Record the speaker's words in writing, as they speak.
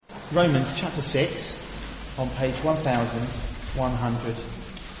Romans chapter 6 on page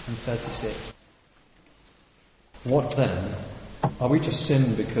 1136. What then? Are we to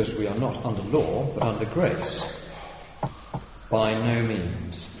sin because we are not under law, but under grace? By no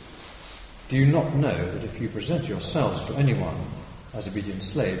means. Do you not know that if you present yourselves to anyone as obedient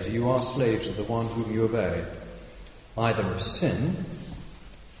slaves, you are slaves of the one whom you obey, either of sin,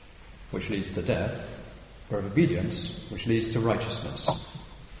 which leads to death, or of obedience, which leads to righteousness?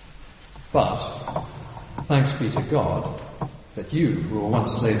 But thanks be to God that you, who were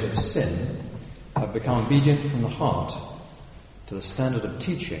once slaves of sin, have become obedient from the heart to the standard of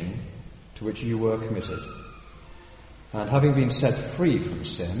teaching to which you were committed, and having been set free from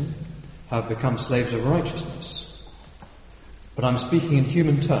sin, have become slaves of righteousness. But I'm speaking in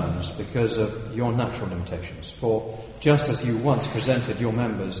human terms because of your natural limitations. For just as you once presented your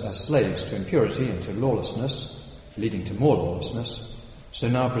members as slaves to impurity and to lawlessness, leading to more lawlessness, so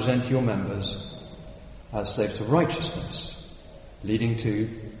now present your members as slaves to righteousness, leading to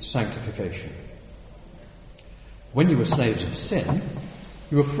sanctification. When you were slaves of sin,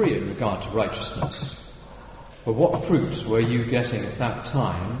 you were free in regard to righteousness. But what fruits were you getting at that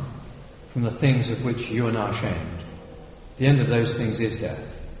time from the things of which you are now ashamed? The end of those things is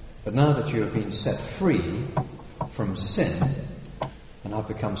death. But now that you have been set free from sin and have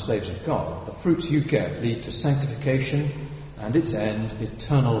become slaves of God, the fruits you get lead to sanctification and its end,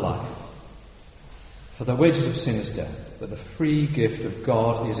 eternal life. For the wages of sin is death, but the free gift of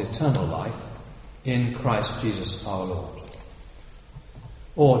God is eternal life in Christ Jesus our Lord.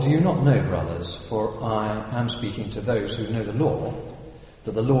 Or do you not know, brothers, for I am speaking to those who know the law,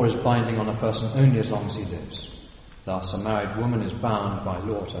 that the law is binding on a person only as long as he lives? Thus, a married woman is bound by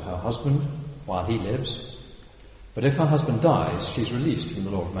law to her husband while he lives. But if her husband dies, she is released from the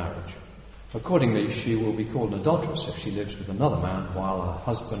law of marriage. Accordingly, she will be called an adulteress if she lives with another man while her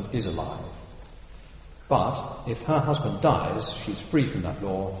husband is alive. But if her husband dies, she is free from that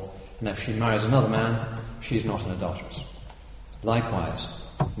law, and if she marries another man, she is not an adulteress. Likewise,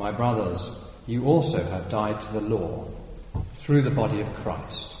 my brothers, you also have died to the law through the body of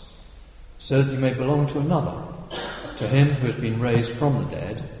Christ, so that you may belong to another, to him who has been raised from the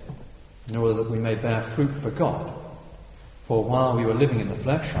dead, in order that we may bear fruit for God. For while we were living in the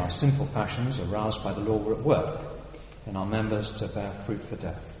flesh, our sinful passions, aroused by the law, were at work in our members to bear fruit for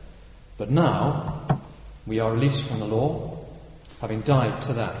death. But now we are released from the law, having died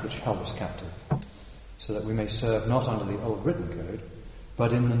to that which held us captive, so that we may serve not under the old written code,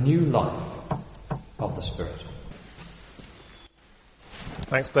 but in the new life of the Spirit.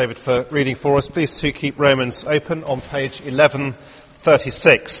 Thanks, David, for reading for us. Please to keep Romans open on page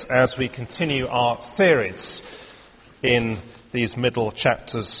 1136 as we continue our series in these middle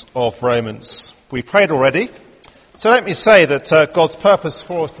chapters of Romans. We prayed already, so let me say that God's purpose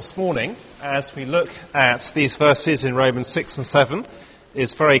for us this morning, as we look at these verses in Romans 6 and 7,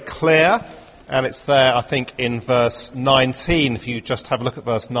 is very clear, and it's there, I think, in verse 19, if you just have a look at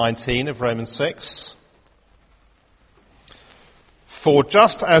verse 19 of Romans 6. For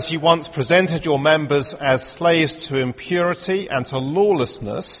just as you once presented your members as slaves to impurity and to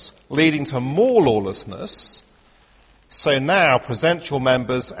lawlessness, leading to more lawlessness, so now present your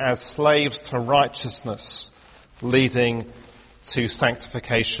members as slaves to righteousness, leading to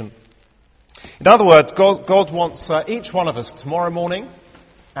sanctification. In other words, God wants each one of us tomorrow morning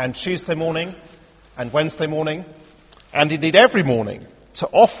and Tuesday morning and Wednesday morning, and indeed every morning, to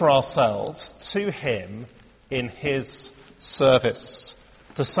offer ourselves to him in his service.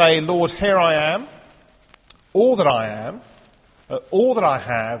 To say, Lord, here I am, all that I am, all that I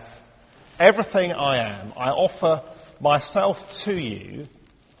have, everything I am, I offer myself to you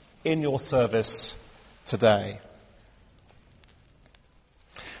in your service today.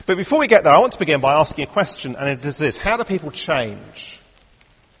 But before we get there, I want to begin by asking a question, and it is this: how do people change?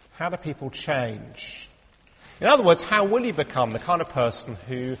 How do people change? In other words, how will you become the kind of person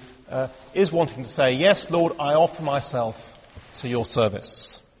who is wanting to say, yes, Lord, I offer myself to your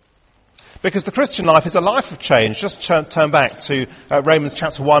service? Because the Christian life is a life of change. Just turn back to Romans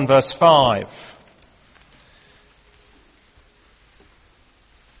chapter 1, verse 5.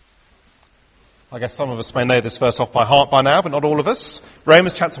 I guess some of us may know this verse off by heart by now, but not all of us.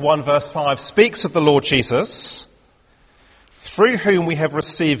 Romans chapter 1, verse 5 speaks of the Lord Jesus, through whom we have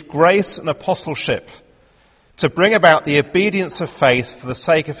received grace and apostleship to bring about the obedience of faith for the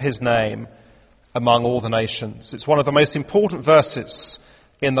sake of his name among all the nations. It's one of the most important verses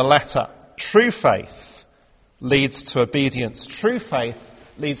in the letter. True faith leads to obedience. True faith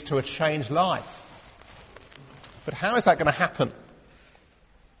leads to a changed life. But how is that going to happen?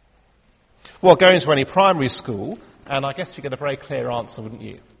 Well, go into any primary school, and I guess you get a very clear answer, wouldn't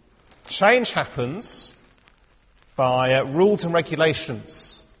you? Change happens by rules and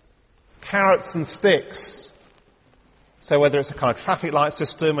regulations, carrots and sticks. So whether it's a kind of traffic light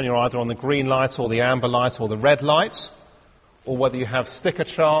system and you're either on the green light or the amber light or the red light, or whether you have sticker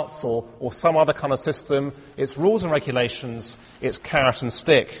charts or some other kind of system, it's rules and regulations, it's carrot and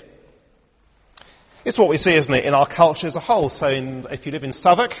stick. It's what we see, isn't it, in our culture as a whole. So if you live in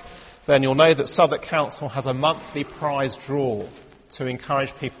Southwark, then you'll know that Southwark Council has a monthly prize draw to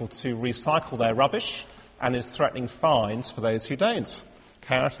encourage people to recycle their rubbish and is threatening fines for those who don't.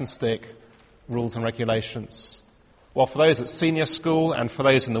 Carrot and stick, rules and regulations. Well, for those at senior school and for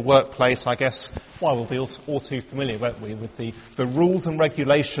those in the workplace, I guess, we'll be all too familiar, won't we, with the rules and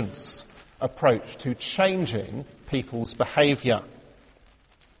regulations approach to changing people's behaviour.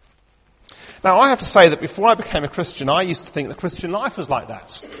 Now, I have to say that before I became a Christian, I used to think the Christian life was like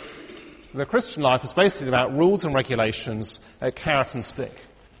that. The Christian life is basically about rules and regulations, carrot and stick.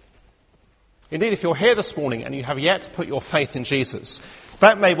 Indeed, if you're here this morning and you have yet to put your faith in Jesus,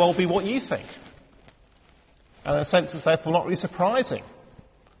 that may well be what you think. And in a sense, it's therefore not really surprising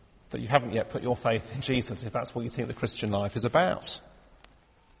that you haven't yet put your faith in Jesus, if that's what you think the Christian life is about.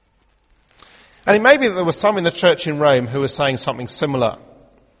 And it may be that there were some in the church in Rome who were saying something similar,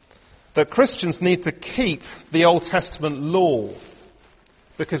 that Christians need to keep the Old Testament law,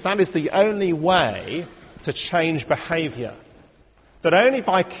 because that is the only way to change behaviour. That only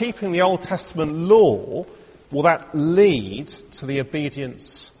by keeping the Old Testament law will that lead to the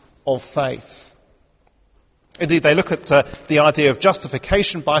obedience of faith. Indeed, they look at the idea of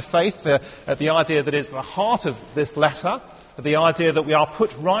justification by faith, at the idea that is at the heart of this letter, the idea that we are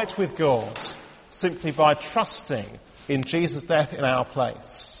put right with God simply by trusting in Jesus' death in our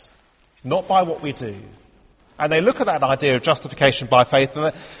place, not by what we do. And they look at that idea of justification by faith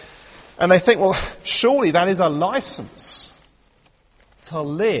and they think, well, surely that is a license to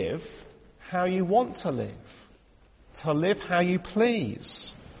live how you want to live how you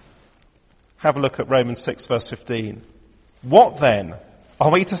please. Have a look at Romans 6 verse 15. What then? Are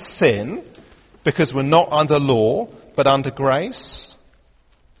we to sin because we're not under law but under grace?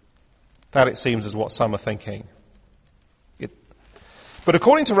 That, it seems, is what some are thinking. But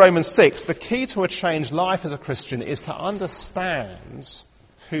according to Romans 6, the key to a changed life as a Christian is to understand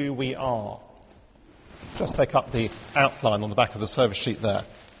who we are. Just take up the outline on the back of the service sheet there.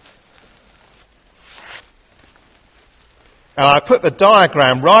 And I put the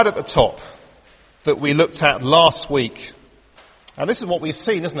diagram right at the top that we looked at last week. And this is what we've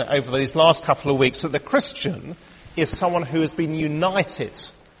seen, isn't it, over these last couple of weeks, that the Christian is someone who has been united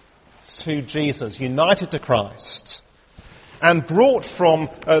to Jesus, united to Christ, and brought from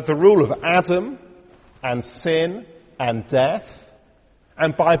the rule of Adam and sin and death,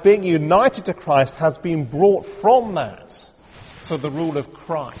 and by being united to Christ has been brought from that to the rule of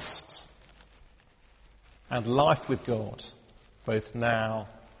Christ and life with God, both now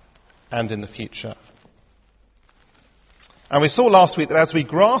and in the future. And we saw last week that as we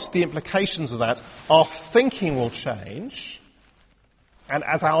grasp the implications of that, our thinking will change, and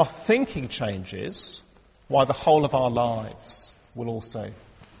as our thinking changes, why, the whole of our lives will also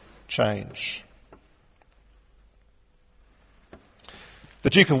change. The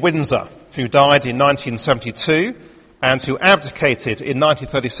Duke of Windsor, who died in 1972 and who abdicated in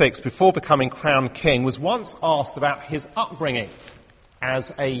 1936 before becoming crowned king, was once asked about his upbringing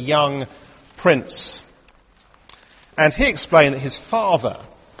as a young prince. And he explained that his father,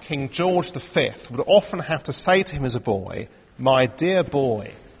 King George V, would often have to say to him as a boy, "My dear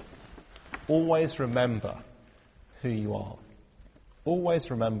boy, always remember who you are. Always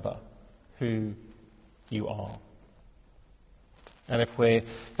remember who you are." And if we're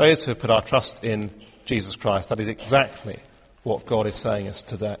those who have put our trust in Jesus Christ, that is exactly what God is saying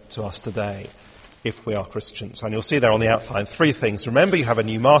to us today, if we are Christians. And you'll see there on the outline 3 things. Remember you have a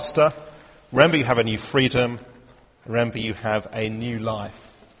new master. Remember you have a new freedom. Remember you have a new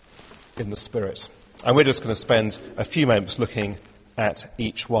life in the Spirit. And we're just going to spend a few moments looking at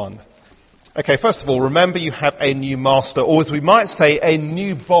each one. Okay, first of all, remember you have a new master, or as we might say, a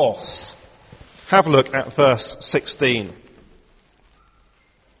new boss. Have a look at verse 16.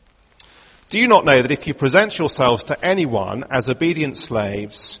 Do you not know that if you present yourselves to anyone as obedient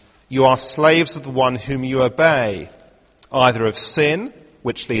slaves, you are slaves of the one whom you obey, either of sin,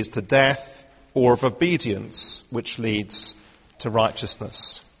 which leads to death, or of obedience, which leads to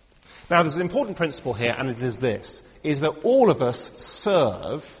righteousness? Now, there's an important principle here, and it is this, is that all of us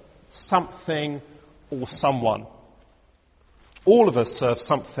serve something or someone. All of us serve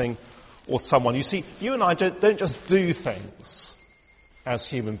something or someone. You see, you and I don't just do things as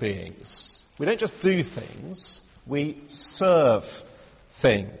human beings. We don't just do things, we serve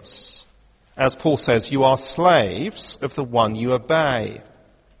things. As Paul says, you are slaves of the one you obey.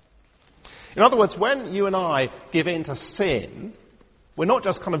 In other words, when you and I give in to sin, we're not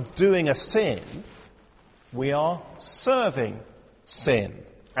just kind of doing a sin, we are serving sin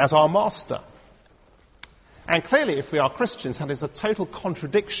as our master. And clearly, if we are Christians, that is a total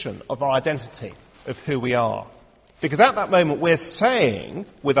contradiction of our identity, of who we are. Because at that moment we're saying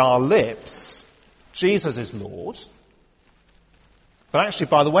with our lips, Jesus is Lord, but actually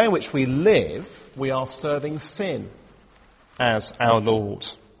by the way in which we live, we are serving sin as our Lord.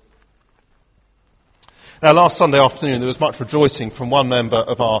 Now, last Sunday afternoon there was much rejoicing from one member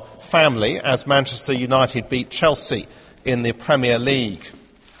of our family as Manchester United beat Chelsea in the Premier League.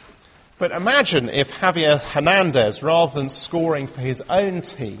 But imagine if Javier Hernandez, rather than scoring for his own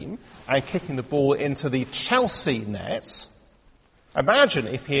team and kicking the ball into the Chelsea net, imagine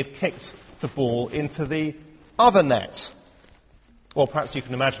if he had kicked the ball into the other net. Or perhaps you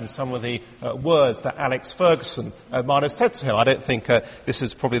can imagine some of the words that Alex Ferguson might have said to him. I don't think this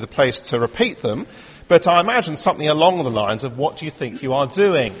is probably the place to repeat them, but I imagine something along the lines of, what do you think you are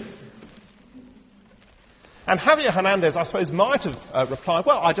doing? And Javier Hernandez, I suppose, might have replied,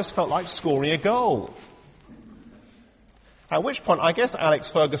 well, I just felt like scoring a goal. At which point, I guess Alex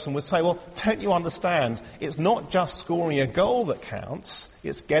Ferguson would say, well, don't you understand? It's not just scoring a goal that counts,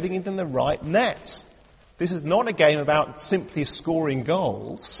 it's getting it in the right net. This is not a game about simply scoring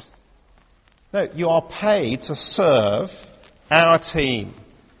goals. No, you are paid to serve our team.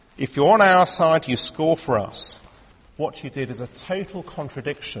 If you're on our side, you score for us. What you did is a total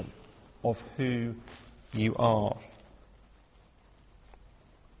contradiction of who you are.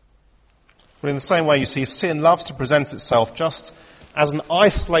 Well, in the same way, you see, sin loves to present itself just as an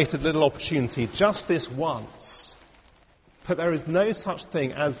isolated little opportunity, just this once. But there is no such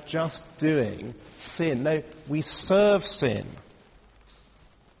thing as just doing sin. No, we serve sin.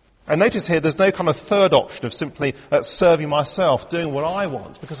 And notice here, there's no kind of third option of simply serving myself, doing what I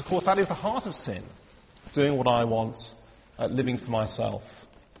want, because, of course, that is the heart of sin. Doing what I want, living for myself,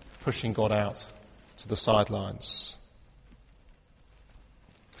 pushing God out to the sidelines.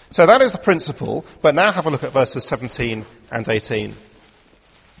 So that is the principle, but now have a look at verses 17 and 18.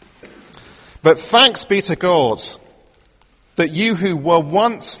 But thanks be to God that you who were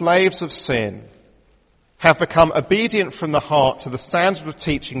once slaves of sin have become obedient from the heart to the standard of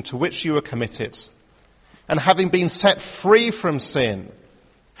teaching to which you were committed, and having been set free from sin,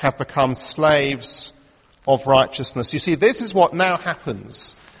 have become slaves of righteousness. You see, this is what now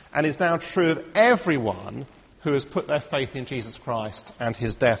happens, and is now true of everyone who has put their faith in Jesus Christ and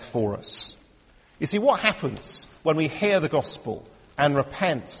his death for us. You see, what happens when we hear the gospel and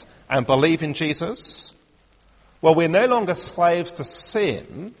repent and believe in Jesus? Well, we're no longer slaves to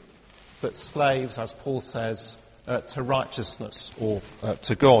sin, but slaves, as Paul says, to righteousness, or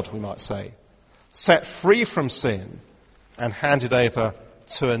to God, we might say. Set free from sin and handed over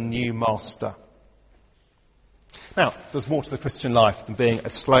to a new master. Now, there's more to the Christian life than being a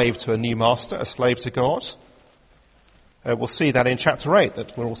slave to a new master, a slave to God. We'll see that in chapter 8,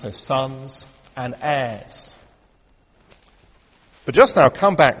 that we're also sons and heirs. But just now,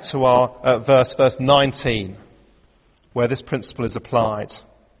 come back to our verse 19, where this principle is applied.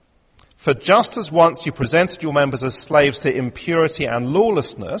 For just as once you presented your members as slaves to impurity and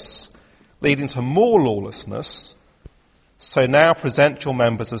lawlessness, leading to more lawlessness, so now present your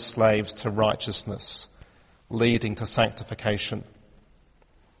members as slaves to righteousness, leading to sanctification.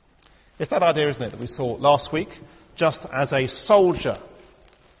 It's that idea, isn't it, that we saw last week? Just as a soldier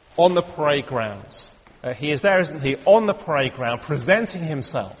on the parade grounds. He is there, isn't he, on the parade ground, presenting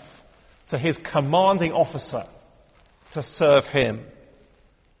himself to his commanding officer to serve him.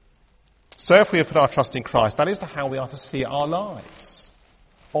 So if we have put our trust in Christ, that is how we are to see our lives.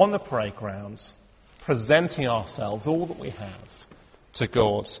 On the parade grounds, presenting ourselves, all that we have, to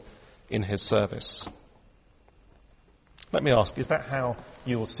God in his service. Let me ask, is that how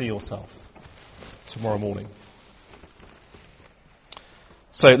you will see yourself tomorrow morning?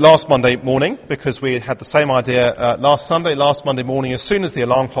 So last Monday morning, because we had the same idea last Monday morning, as soon as the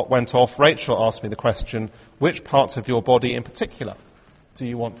alarm clock went off, Rachel asked me the question, which parts of your body in particular do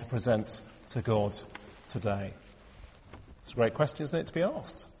you want to present to God today? It's a great question, isn't it, to be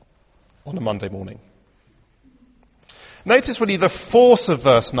asked on a Monday morning. Notice really the force of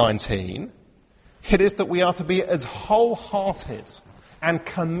verse 19. It is that we are to be as wholehearted and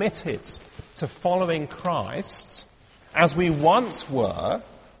committed to following Christ as we once were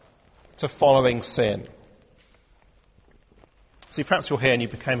to following sin. See, perhaps you're here and you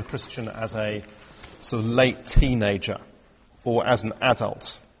became a Christian as a sort of late teenager or as an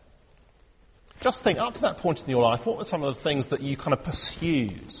adult. Just think, up to that point in your life, what were some of the things that you kind of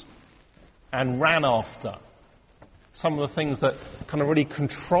pursued and ran after? Some of the things that kind of really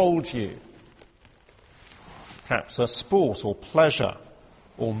controlled you? Perhaps sport or pleasure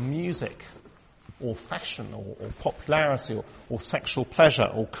or music or fashion or popularity or sexual pleasure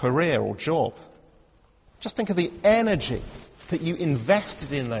or career or job. Just think of the energy that you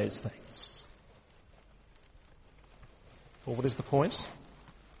invested in those things. Well, what is the point?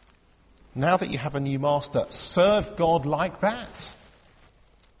 Now that you have a new master, serve God like that.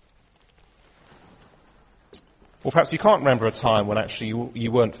 Or perhaps you can't remember a time when actually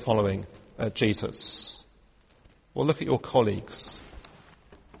you weren't following Jesus. Well, look at your colleagues.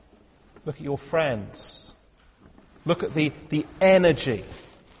 Look at your friends. Look at the energy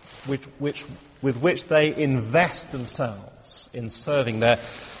with which they invest themselves in serving their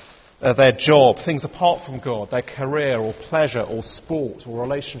job, things apart from God, their career or pleasure or sport or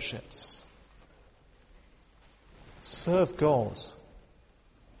relationships. Serve God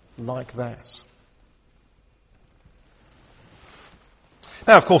like that.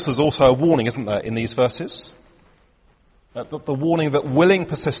 Now, of course, there's also a warning, isn't there, in these verses? The warning that willing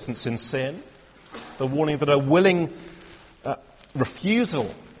persistence in sin, the warning that a willing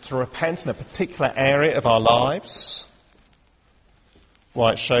refusal to repent in a particular area of our lives,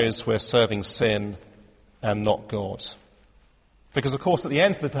 it shows we're serving sin and not God. Because, of course, at the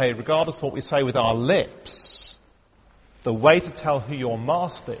end of the day, regardless of what we say with our lips, the way to tell who your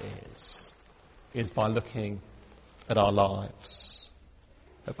master is by looking at our lives,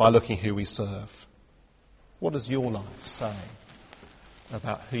 by looking who we serve. What does your life say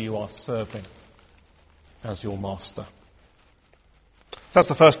about who you are serving as your master? So that's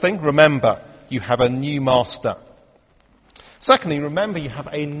the first thing. Remember, you have a new master. Secondly, remember you have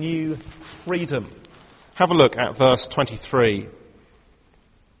a new freedom. Have a look at verse 23,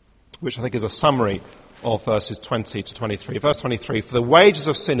 which I think is a summary of verses 20 to 23. Verse 23, for the wages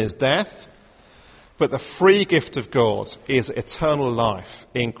of sin is death, but the free gift of God is eternal life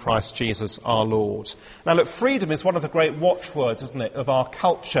in Christ Jesus our Lord. Now look, freedom is one of the great watchwords, isn't it, of our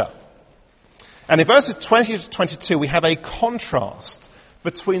culture. And in verses 20 to 22, we have a contrast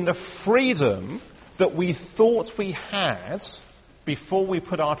between the freedom that we thought we had before we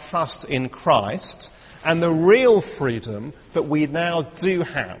put our trust in Christ and the real freedom that we now do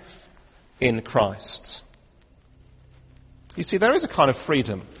have in Christ. You see, there is a kind of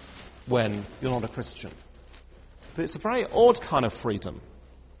freedom when you're not a Christian. But it's a very odd kind of freedom.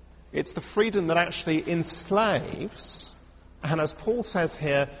 It's the freedom that actually enslaves, and as Paul says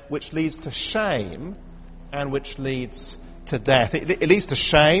here, which leads to shame and which leads to death. It leads to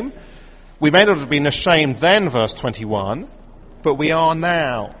shame. We may not have been ashamed then, verse 21, but we are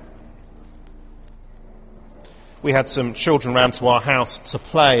now. We had some children round to our house to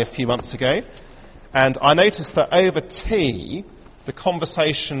play a few months ago, and I noticed that over tea, the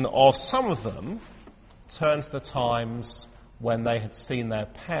conversation of some of them turned to the times when they had seen their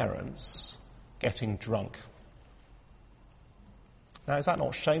parents getting drunk. Now, is that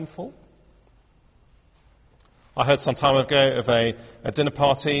not shameful? I heard some time ago of a dinner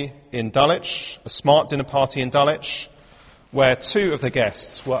party in Dulwich, a smart dinner party in Dulwich, where two of the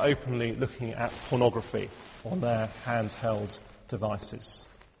guests were openly looking at pornography on their handheld devices.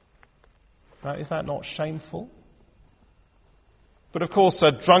 Now, is that not shameful? But of course,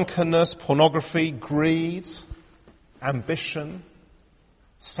 drunkenness, pornography, greed, ambition,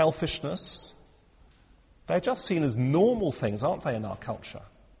 selfishness, they're just seen as normal things, aren't they, in our culture?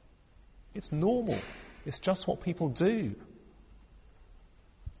 It's normal. It's just what people do.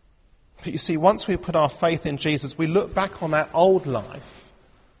 But you see, once we put our faith in Jesus, we look back on that old life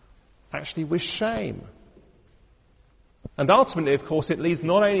actually with shame. And ultimately, of course, it leads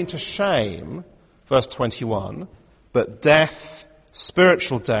not only to shame, verse 21, but death,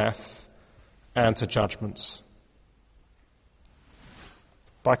 spiritual death, and to judgment.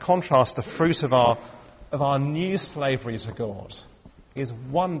 By contrast, the fruit of our new slavery to God is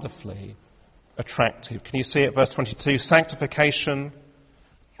wonderfully attractive. Can you see it? Verse 22, sanctification,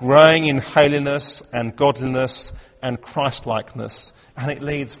 growing in holiness and godliness and Christ-likeness, and it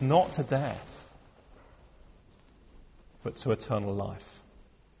leads not to death, but to eternal life.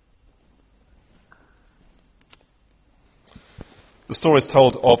 The story is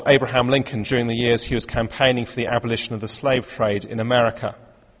told of Abraham Lincoln during the years he was campaigning for the abolition of the slave trade in America.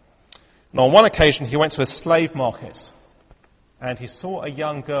 And on one occasion he went to a slave market and he saw a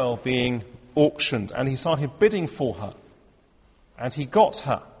young girl being auctioned and he started bidding for her and he got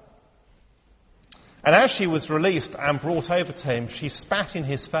her. And as she was released and brought over to him, she spat in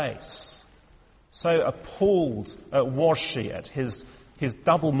his face. So appalled was she at his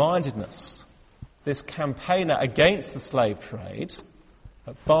double-mindedness this campaigner against the slave trade,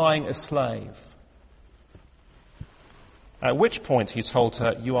 buying a slave. At which point he told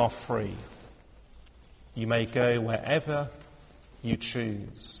her, "You are free. You may go wherever you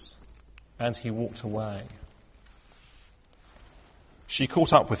choose." And he walked away. She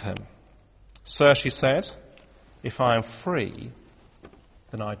caught up with him. "Sir," she said, "if I am free,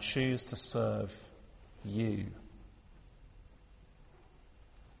 then I choose to serve you."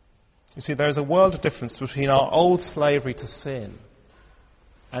 You see, there is a world of difference between our old slavery to sin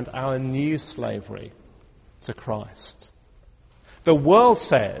and our new slavery to Christ. The world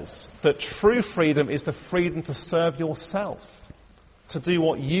says that true freedom is the freedom to serve yourself, to do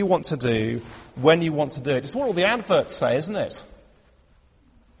what you want to do when you want to do it. It's what all the adverts say, isn't it?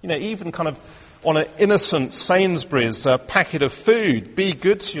 You know, even kind of on an innocent Sainsbury's packet of food, be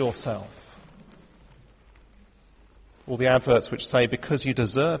good to yourself. All the adverts which say, because you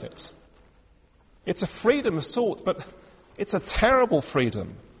deserve it. It's a freedom of sort, but it's a terrible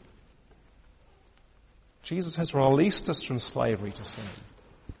freedom. Jesus has released us from slavery to sin.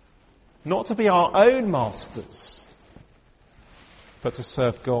 Not to be our own masters, but to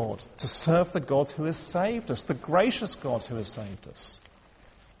serve God. To serve the God who has saved us, the gracious God who has saved us.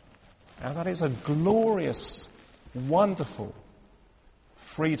 And that is a glorious, wonderful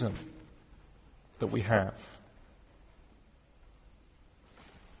freedom that we have.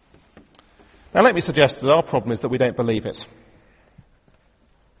 Now let me suggest that our problem is that we don't believe it.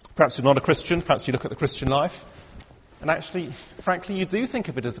 Perhaps you're not a Christian, perhaps you look at the Christian life, and actually, frankly, you do think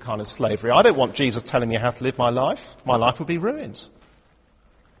of it as a kind of slavery. I don't want Jesus telling me how to live my life. My life would be ruined.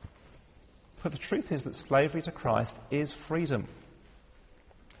 But the truth is that slavery to Christ is freedom.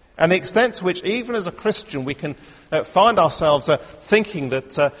 And the extent to which, even as a Christian, we can find ourselves thinking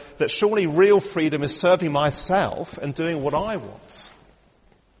that surely real freedom is serving myself and doing what I want.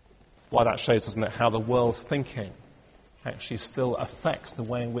 Why, that shows, doesn't it, how the world's thinking actually still affects the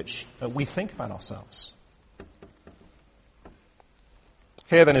way in which we think about ourselves.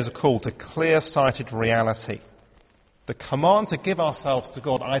 Here then is a call to clear-sighted reality. The command to give ourselves to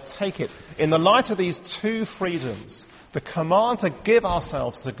God, I take it, in the light of these two freedoms, the command to give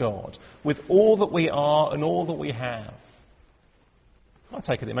ourselves to God with all that we are and all that we have. I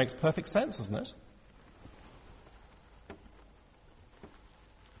take it makes perfect sense, doesn't it?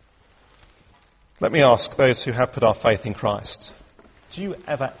 Let me ask those who have put our faith in Christ, do you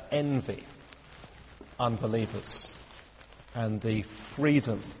ever envy unbelievers and the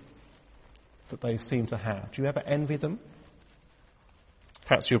freedom that they seem to have? Do you ever envy them?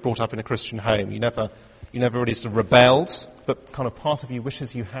 Perhaps you were brought up in a Christian home. You never really sort of rebelled, but kind of part of you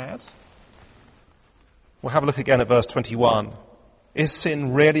wishes you had. We'll have a look again at verse 21. Is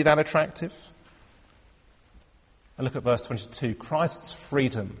sin really that attractive? And look at verse 22. Christ's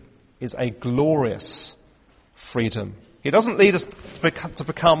freedom is a glorious freedom. He doesn't lead us to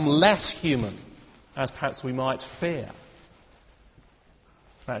become less human, as perhaps we might fear.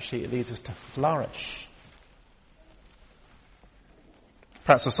 Actually, it leads us to flourish.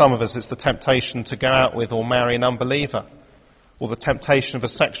 Perhaps for some of us it's the temptation to go out with or marry an unbeliever, or the temptation of a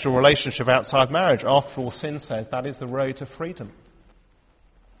sexual relationship outside marriage. After all, sin says that is the road to freedom.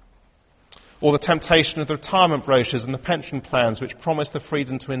 Or the temptation of the retirement brochures and the pension plans which promise the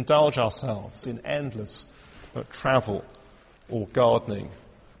freedom to indulge ourselves in endless travel or gardening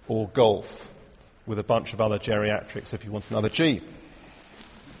or golf with a bunch of other geriatrics if you want another G.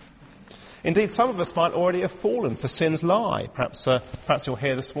 Indeed, some of us might already have fallen for sin's lie. Perhaps you're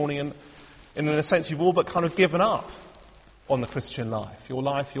here this morning and in a sense you've all but kind of given up on the Christian life.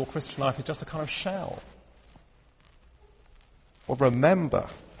 Your Christian life is just a kind of shell. Well, remember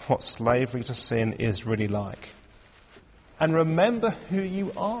what slavery to sin is really like. And remember who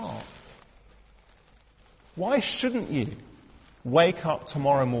you are. Why shouldn't you wake up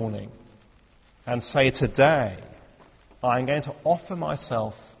tomorrow morning and say, today, I'm going to offer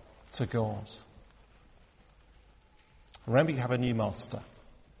myself to God? Remember you have a new master.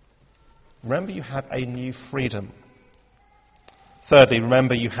 Remember you have a new freedom. Thirdly,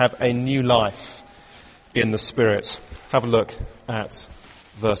 remember you have a new life in the Spirit. Have a look at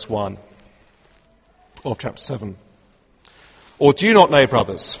verse 1 of chapter 7. Or do you not know,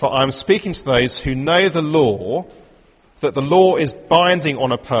 brothers, for I am speaking to those who know the law, that the law is binding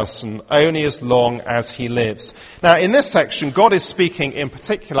on a person only as long as he lives. Now, in this section, God is speaking in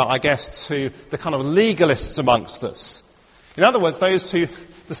particular, I guess, to the kind of legalists amongst us. In other words, those who,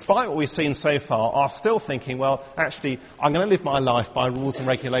 despite what we've seen so far, are still thinking, well, actually, I'm going to live my life by rules and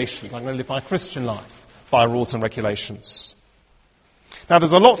regulations. I'm going to live my Christian life by rules and regulations. Now,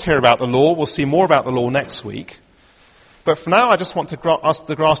 there's a lot here about the law. We'll see more about the law next week. But for now, I just want us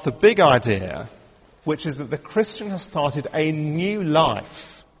to grasp the big idea which is that the Christian has started a new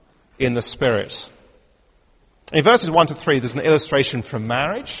life in the Spirit. In verses 1 to 3, there's an illustration from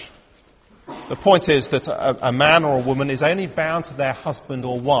marriage. The point is that a man or a woman is only bound to their husband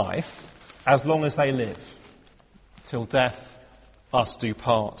or wife as long as they live, till death us do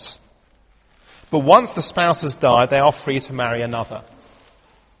part. But once the spouse has died, they are free to marry another.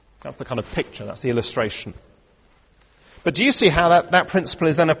 That's the kind of picture, that's the illustration. But do you see how that principle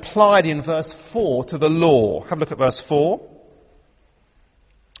is then applied in verse 4 to the law? Have a look at verse 4.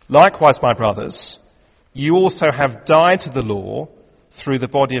 Likewise, my brothers, you also have died to the law through the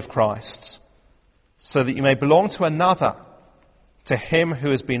body of Christ, so that you may belong to another, to him who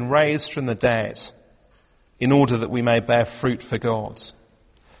has been raised from the dead, in order that we may bear fruit for God.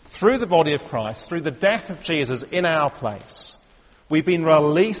 Through the body of Christ, through the death of Jesus in our place, we've been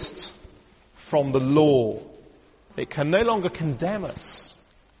released from the law. It can no longer condemn us.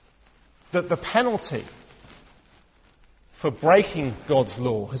 That the penalty for breaking God's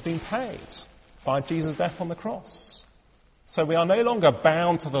law has been paid by Jesus' death on the cross. So we are no longer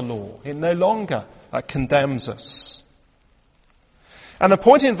bound to the law. It no longer condemns us. And the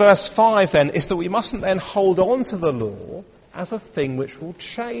point in verse 5 then is that we mustn't then hold on to the law as a thing which will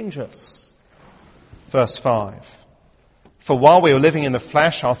change us. Verse 5. For while we were living in the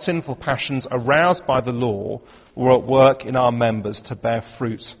flesh, our sinful passions aroused by the law were at work in our members to bear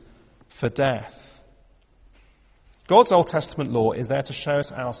fruit for death. God's Old Testament law is there to show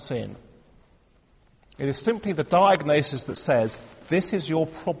us our sin. It is simply the diagnosis that says, this is your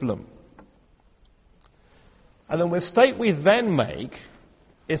problem. And the mistake we then make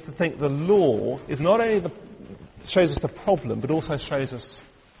is to think the law is not only shows us the problem, but also shows us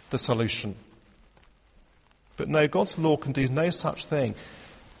the solution. But no, God's law can do no such thing.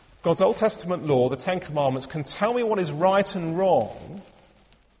 God's Old Testament law, the Ten Commandments, can tell me what is right and wrong.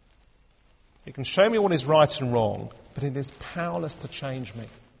 It can show me what is right and wrong, but it is powerless to change me.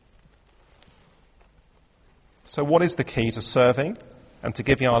 So what is the key to serving and to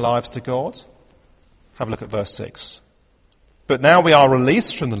giving our lives to God? Have a look at verse 6. But now we are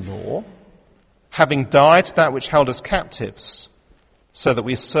released from the law, having died to that which held us captives, so that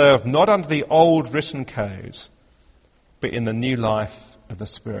we serve not under the old written code, but in the new life of the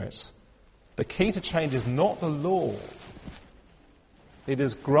Spirit. The key to change is not the law. It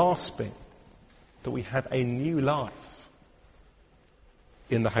is grasping that we have a new life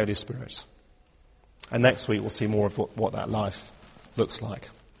in the Holy Spirit. And next week we'll see more of what that life looks like.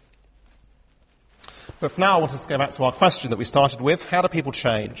 But for now I want us to go back to our question that we started with. How do people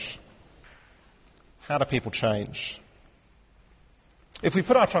change? How do people change? If we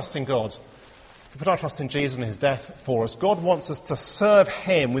put our trust in God, if we put our trust in Jesus and his death for us, God wants us to serve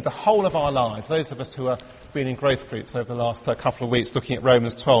him with the whole of our lives. Those of us who have been in growth groups over the last couple of weeks looking at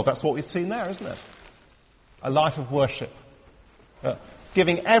Romans 12, that's what we've seen there, isn't it? A life of worship.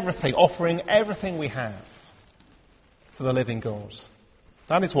 Giving everything, offering everything we have to the living God.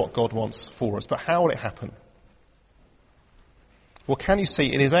 That is what God wants for us. But how will it happen? Well, can you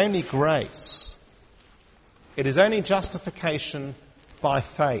see, it is only grace. It is only justification by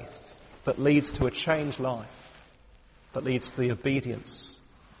faith that leads to a changed life, that leads to the obedience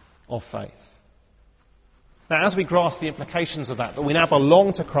of faith. Now, as we grasp the implications of that we now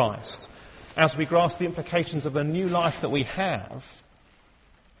belong to Christ, as we grasp the implications of the new life that we have,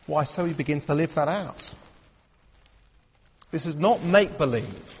 why, so he begins to live that out. This is not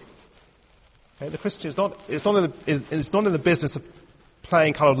make-believe. Okay, the Christian is not in the business of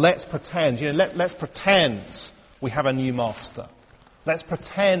playing kind of let's pretend. Let's pretend we have a new master. Let's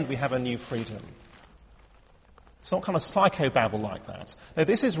pretend we have a new freedom. It's not kind of psychobabble like that. No,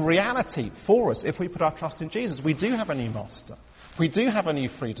 this is reality for us if we put our trust in Jesus. We do have a new master. We do have a new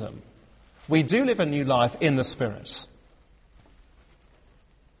freedom. We do live a new life in the Spirit.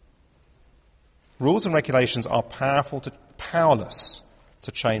 Rules and regulations are powerless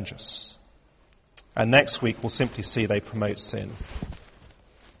to change us. And next week we'll simply see they promote sin.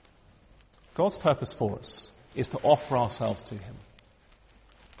 God's purpose for us is to offer ourselves to him.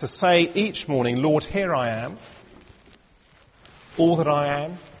 To say each morning, Lord, here I am. All that I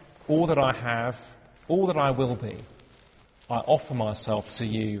am, all that I have, all that I will be, I offer myself to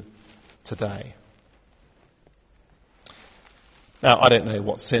you today. Now, I don't know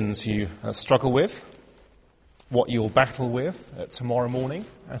what sins you struggle with, what you'll battle with tomorrow morning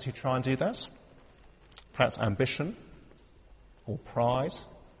as you try and do that. Perhaps ambition, or pride,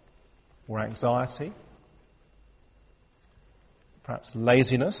 or anxiety. Perhaps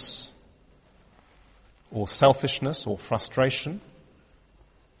laziness, or selfishness, or frustration.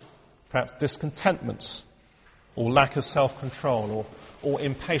 Perhaps discontentment, or lack of self-control, or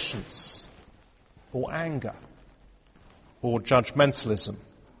impatience. or anger or judgmentalism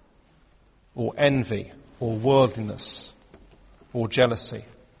or envy or worldliness or jealousy.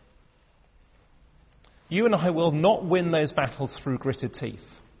 You and I will not win those battles through gritted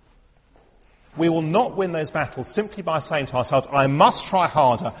teeth. We will not win those battles simply by saying to ourselves, I must try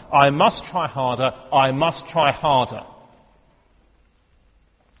harder, I must try harder, I must try harder.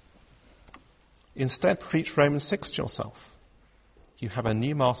 Instead, preach Romans 6 to yourself. You have a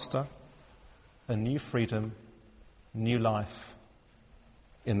new master, a new freedom, new life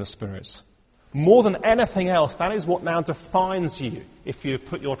in the Spirit. More than anything else, that is what now defines you if you have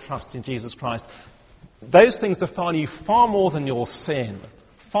put your trust in Jesus Christ. Those things define you far more than your sin,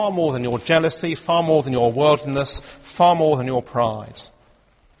 far more than your jealousy, far more than your worldliness, far more than your pride.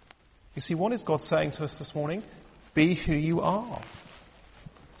 You see, what is God saying to us this morning? Be who you are.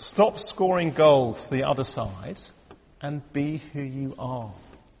 Stop scoring goals for the other side and be who you are.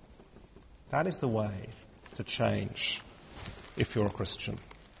 That is the way to change if you're a Christian.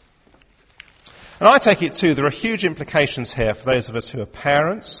 And I take it too, there are huge implications here for those of us who are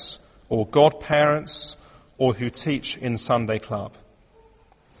parents or godparents or who teach in Sunday Club.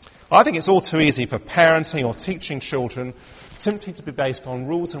 I think it's all too easy for parenting or teaching children simply to be based on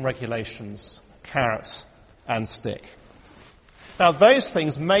rules and regulations, carrots and stick. Now, those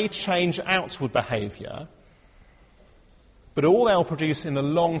things may change outward behaviour, but all they'll produce in the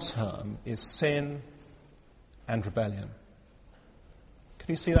long term is sin and rebellion.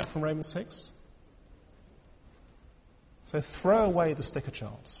 Can you see that from Romans 6? So throw away the sticker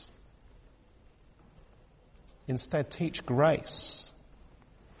charts. Instead, teach grace.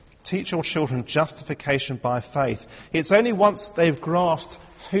 Teach your children justification by faith. It's only once they've grasped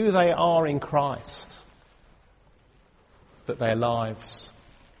who they are in Christ that their lives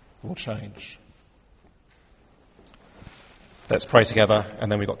will change. Let's pray together, and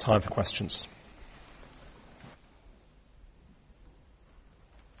then we've got time for questions.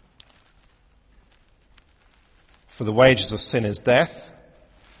 For the wages of sin is death,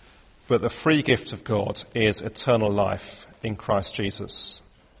 but the free gift of God is eternal life in Christ Jesus,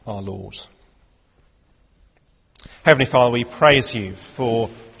 our Lord. Heavenly Father, we praise you for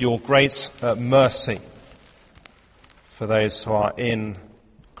your great mercy for those who are in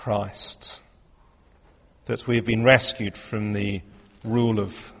Christ, that we have been rescued from the rule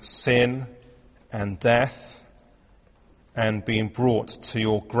of sin and death and being brought to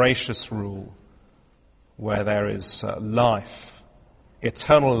your gracious rule where there is life,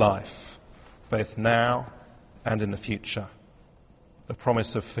 eternal life, both now and in the future, the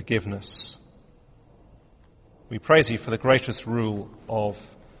promise of forgiveness. We praise you for the gracious rule of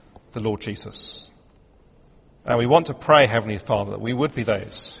the Lord Jesus. And we want to pray, Heavenly Father, that we would be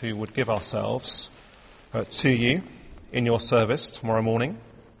those who would give ourselves to you in your service tomorrow morning.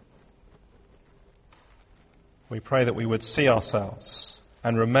 We pray that we would see ourselves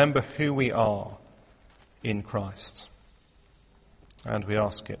and remember who we are in Christ. And we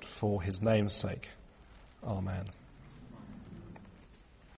ask it for his name's sake. Amen.